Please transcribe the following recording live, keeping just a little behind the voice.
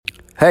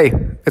Hey,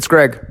 it's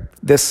Greg.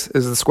 This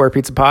is the Square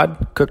Pizza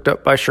Pod, cooked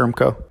up by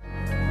Shermco.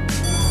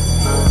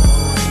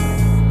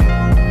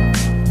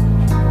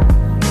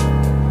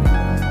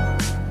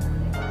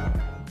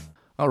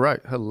 All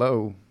right,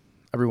 hello,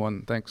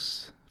 everyone.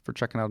 Thanks for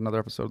checking out another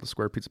episode of the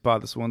Square Pizza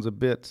Pod. This one's a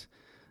bit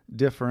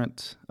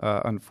different.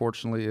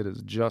 Unfortunately, it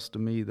is just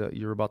me that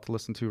you're about to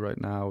listen to right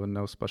now and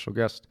no special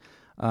guest.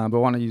 But I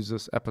want to use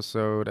this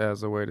episode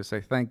as a way to say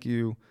thank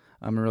you.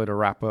 And really to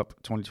wrap up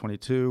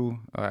 2022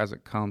 as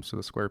it comes to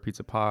the Square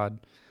Pizza Pod,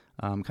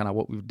 kind of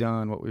what we've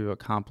done, what we've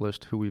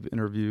accomplished, who we've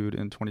interviewed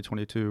in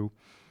 2022,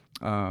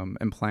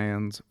 and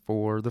plans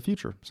for the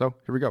future. So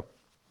here we go.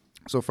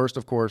 So first,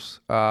 of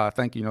course,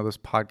 thank you. This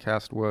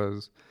podcast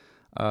was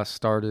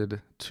started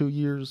 2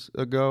 years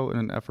ago in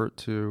an effort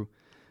to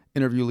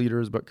interview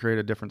leaders, but create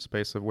a different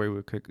space of way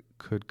we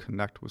could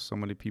connect with so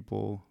many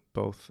people,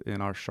 both in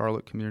our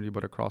Charlotte community,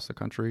 but across the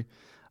country.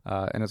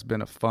 And it's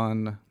been a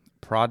fun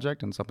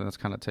project and something that's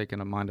kind of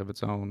taken a mind of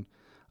its own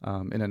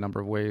in a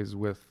number of ways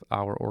with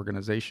our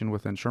organization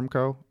within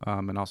Shermco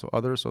and also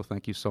others. So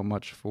thank you so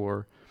much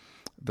for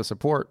the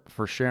support,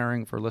 for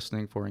sharing, for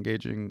listening, for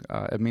engaging.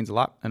 It means a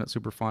lot and it's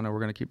super fun and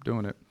we're going to keep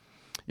doing it.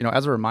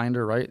 As a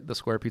reminder, right, the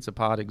Square Pizza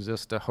Pod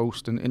exists to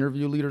host and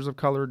interview leaders of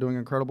color doing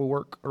incredible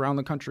work around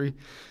the country. And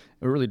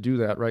we really do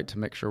that, right, to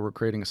make sure we're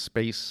creating a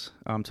space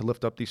to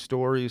lift up these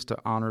stories, to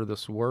honor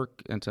this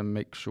work, and to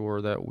make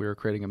sure that we're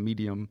creating a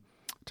medium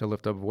to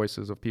lift up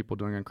voices of people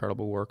doing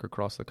incredible work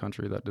across the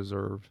country that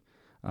deserve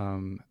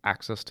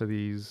access to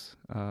these,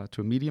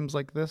 to mediums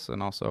like this,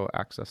 and also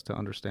access to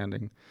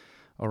understanding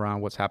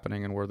around what's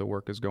happening and where the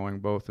work is going,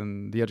 both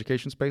in the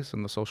education space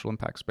and the social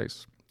impact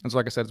space. And so,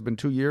 like I said, it's been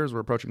 2 years. We're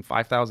approaching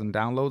 5,000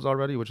 downloads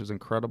already, which is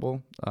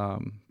incredible.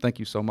 Thank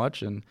you so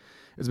much. And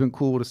it's been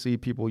cool to see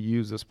people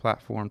use this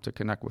platform to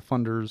connect with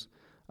funders,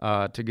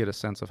 to get a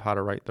sense of how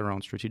to write their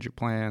own strategic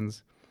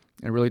plans,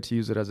 and really to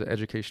use it as an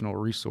educational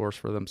resource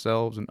for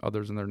themselves and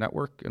others in their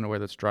network in a way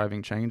that's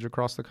driving change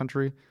across the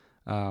country,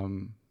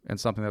 and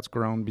something that's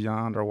grown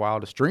beyond our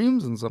wildest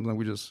dreams and something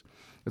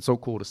it's so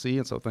cool to see.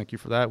 And so thank you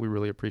for that. We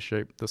really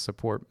appreciate the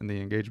support and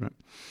the engagement.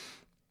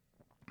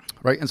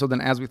 Right. And so then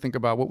as we think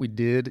about what we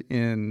did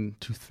in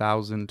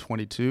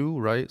 2022,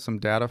 right, some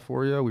data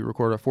for you, we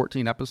recorded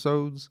 14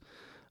 episodes.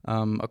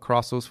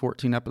 Across those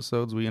 14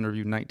 episodes, we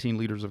interviewed 19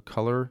 leaders of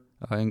color,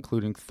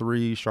 including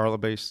 3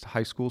 Charlotte-based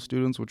high school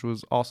students, which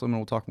was awesome, and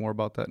we'll talk more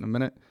about that in a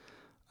minute.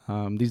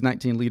 These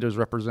 19 leaders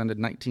represented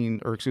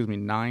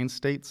 9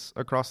 states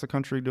across the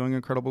country doing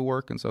incredible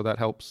work, and so that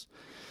helps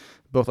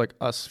both like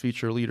us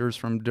feature leaders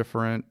from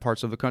different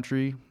parts of the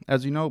country,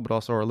 as you know, but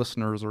also our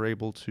listeners are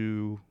able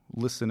to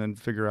listen and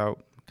figure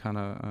out kind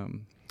of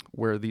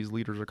where these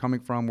leaders are coming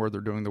from, where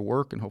they're doing the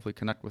work, and hopefully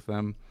connect with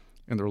them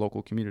in their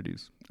local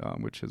communities,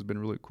 which has been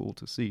really cool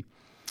to see.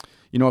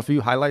 A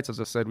few highlights, as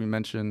I said,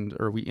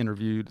 we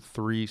interviewed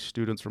 3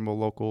 students from a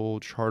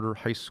local charter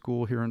high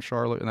school here in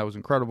Charlotte, and that was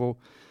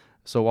incredible.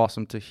 So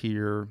awesome to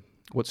hear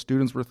what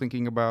students were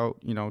thinking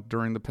about,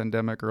 during the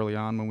pandemic early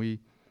on when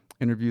we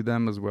interviewed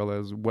them, as well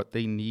as what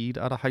they need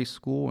out of high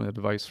school and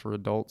advice for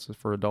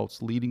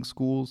adults leading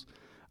schools.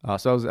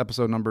 So that was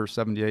episode number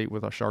 78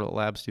 with our Charlotte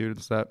Lab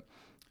students.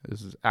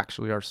 This is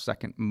actually our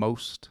second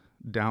most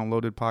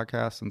downloaded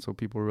podcast, and so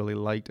people really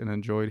liked and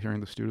enjoyed hearing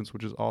the students,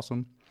 which is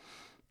awesome.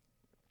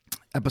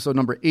 Episode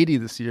number 80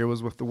 this year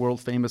was with the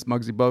world famous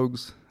Muggsy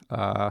Bogues.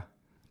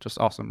 Just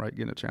awesome, right?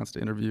 Getting a chance to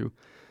interview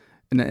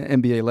an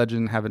NBA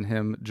legend, having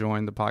him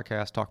join the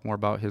podcast, talk more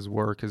about his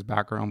work, his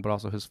background, but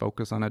also his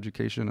focus on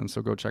education. And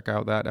so go check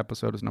out that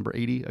episode. Is number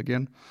 80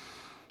 again.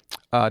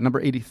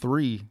 Number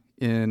 83,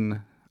 our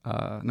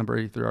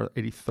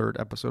 83rd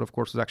episode, of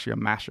course, is actually a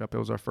mashup. It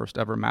was our first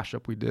ever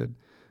mashup we did.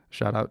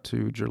 Shout out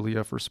to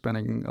Julia for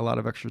spending a lot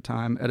of extra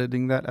time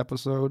editing that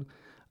episode.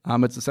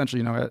 It's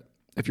essentially,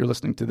 if you're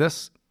listening to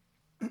this,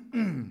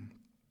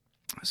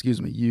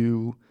 excuse me,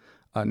 you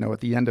know at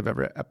the end of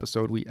every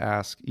episode, we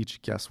ask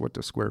each guest what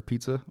does Square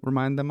Pizza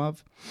remind them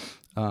of.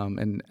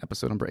 And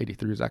episode number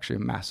 83 is actually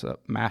a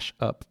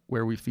mash-up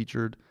where we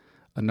featured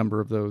a number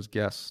of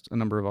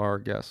our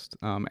guests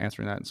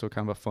answering that. And so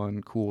kind of a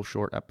fun, cool,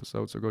 short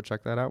episode. So go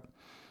check that out.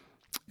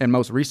 And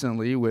most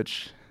recently,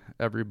 which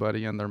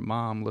everybody and their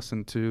mom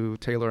listened to,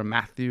 Taylor and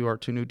Matthew, our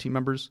 2 new team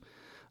members,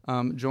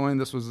 joined.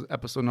 This was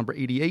episode number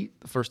 88,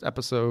 the first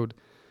episode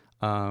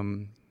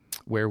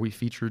where we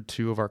featured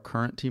 2 of our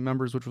current team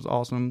members, which was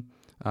awesome.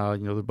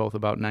 They're both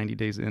about 90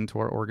 days into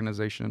our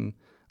organization.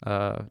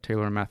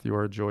 Taylor and Matthew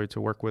are a joy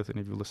to work with, and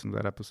if you listen to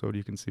that episode,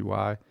 you can see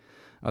why.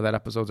 That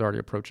episode's already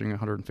approaching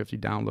 150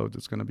 downloads.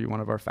 It's going to be one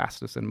of our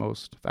fastest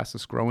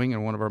growing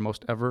and one of our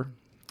most ever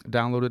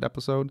downloaded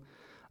episode.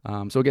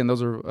 So again,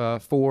 those are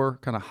 4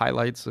 kind of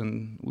highlights,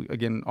 and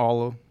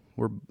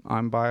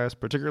I'm biased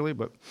particularly,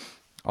 but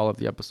all of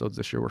the episodes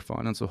this year were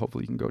fun, and so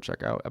hopefully you can go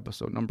check out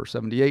episode number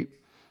 78,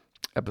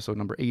 episode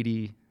number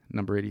 80,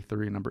 number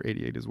 83, and number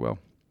 88 as well.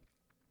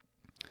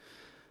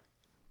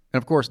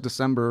 And of course,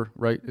 December,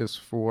 right, is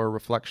for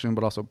reflection,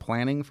 but also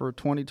planning for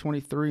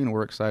 2023. And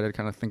we're excited to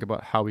kind of think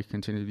about how we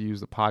continue to use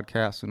the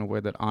podcast in a way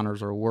that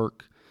honors our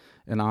work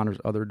and honors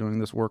others doing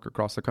this work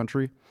across the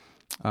country.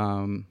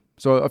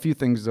 So a few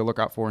things to look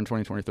out for in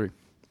 2023.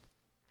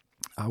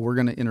 We're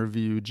going to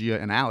interview Gia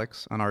and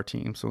Alex on our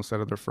team. So instead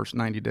of their first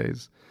 90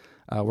 days,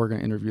 we're going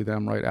to interview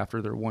them right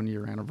after their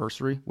 1-year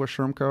anniversary with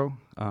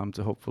SHRMCO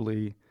to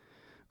hopefully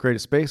create a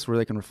space where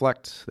they can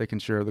reflect, they can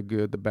share the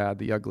good, the bad,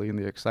 the ugly, and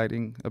the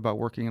exciting about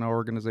working in our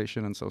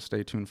organization. And so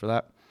stay tuned for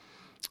that.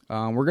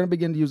 We're going to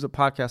begin to use the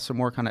podcast for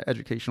more kind of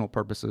educational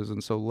purposes.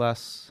 And so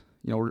less,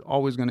 we're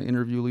always going to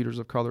interview leaders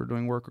of color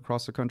doing work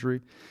across the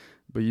country,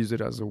 but use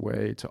it as a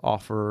way to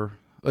offer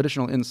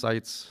additional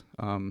insights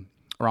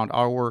around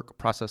our work,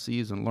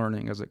 processes, and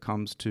learning as it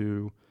comes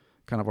to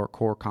kind of our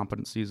core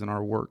competencies in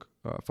our work,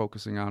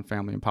 focusing on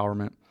family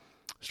empowerment,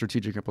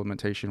 strategic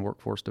implementation,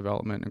 workforce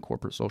development, and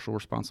corporate social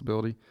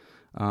responsibility.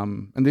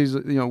 And these,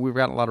 we've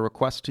gotten a lot of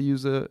requests to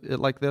use it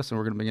like this, and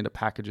we're going to begin to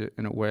package it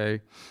in a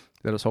way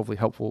that is hopefully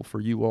helpful for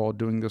you all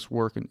doing this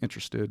work and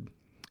interested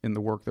in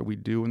the work that we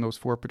do in those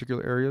 4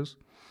 particular areas.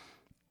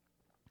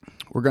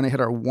 We're going to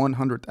hit our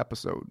 100th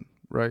episode,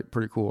 right?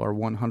 Pretty cool. Our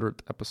 100th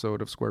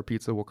episode of Square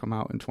Pizza will come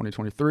out in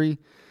 2023.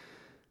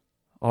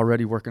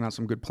 Already working on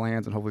some good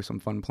plans and hopefully some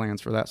fun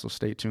plans for that. So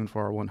stay tuned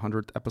for our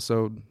 100th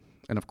episode.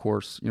 And of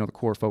course, the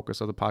core focus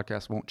of the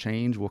podcast won't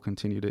change. We'll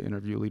continue to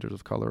interview leaders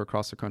of color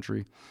across the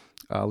country,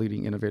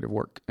 leading innovative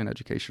work in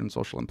education and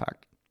social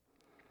impact.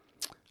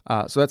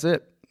 So that's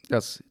it.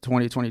 That's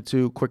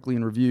 2022. Quickly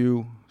in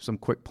review, some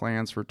quick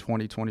plans for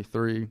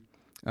 2023.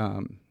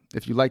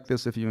 If you like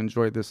this, if you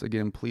enjoyed this,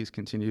 again, please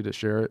continue to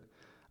share it.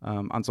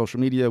 On social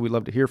media, we'd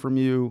love to hear from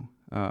you.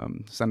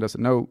 Send us a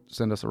note,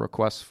 send us a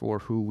request for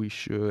who we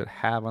should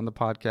have on the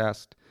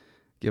podcast.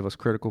 Give us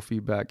critical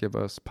feedback, give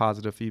us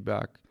positive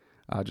feedback.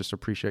 Just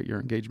appreciate your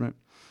engagement.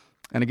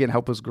 And again,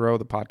 help us grow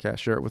the podcast.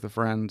 Share it with a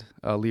friend.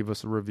 Leave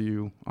us a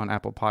review on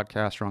Apple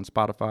Podcasts or on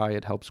Spotify.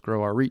 It helps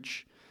grow our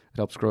reach. It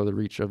helps grow the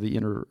reach of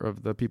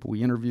the people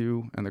we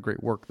interview and the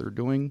great work they're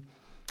doing,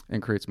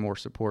 and creates more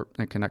support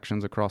and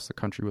connections across the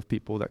country with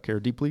people that care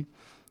deeply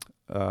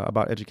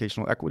about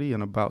educational equity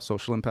and about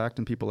social impact,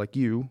 and people like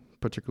you,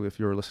 particularly if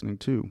you're listening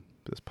to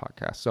this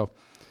podcast. So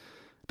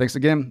thanks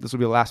again. This will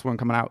be the last one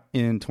coming out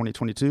in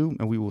 2022,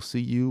 and we will see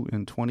you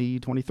in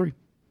 2023.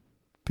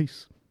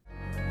 Peace.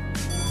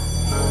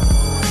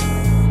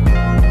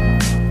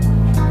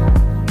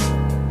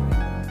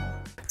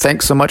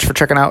 Thanks so much for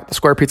checking out the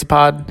Square Pizza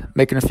Pod,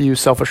 making a few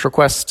selfish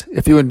requests.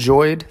 If you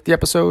enjoyed the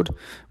episode,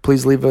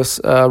 please leave us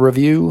a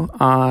review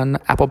on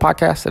Apple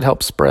Podcasts. It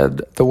helps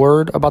spread the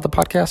word about the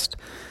podcast,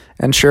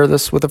 and share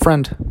this with a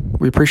friend.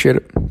 We appreciate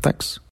it. Thanks.